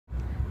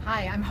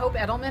Hi, I'm Hope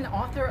Edelman,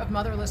 author of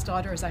Motherless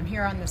Daughters. I'm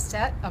here on the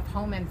set of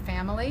Home and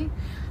Family.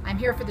 I'm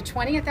here for the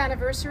 20th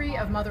anniversary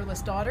of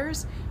Motherless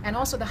Daughters and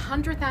also the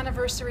 100th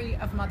anniversary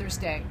of Mother's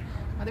Day.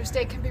 Mother's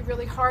Day can be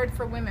really hard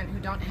for women who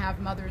don't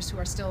have mothers who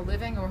are still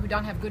living or who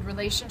don't have good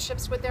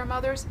relationships with their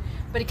mothers,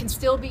 but it can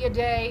still be a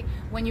day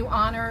when you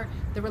honor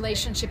the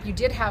relationship you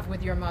did have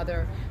with your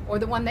mother, or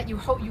the one that you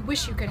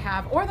wish you could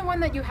have, or the one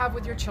that you have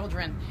with your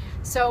children.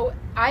 So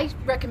I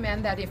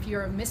recommend that if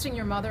you're missing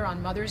your mother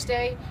on Mother's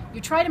Day,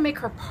 you try to make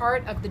her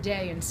part of the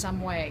day in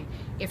some way.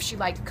 If she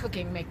liked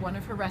cooking, make one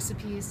of her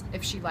recipes.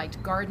 If she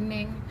liked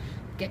gardening,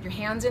 get your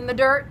hands in the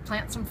dirt,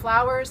 plant some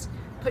flowers,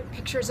 put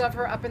pictures of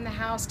her up in the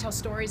house, tell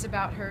stories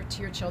about her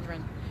to your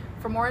children.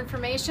 For more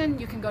information,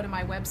 you can go to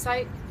my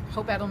website,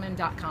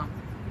 hopeedelman.com.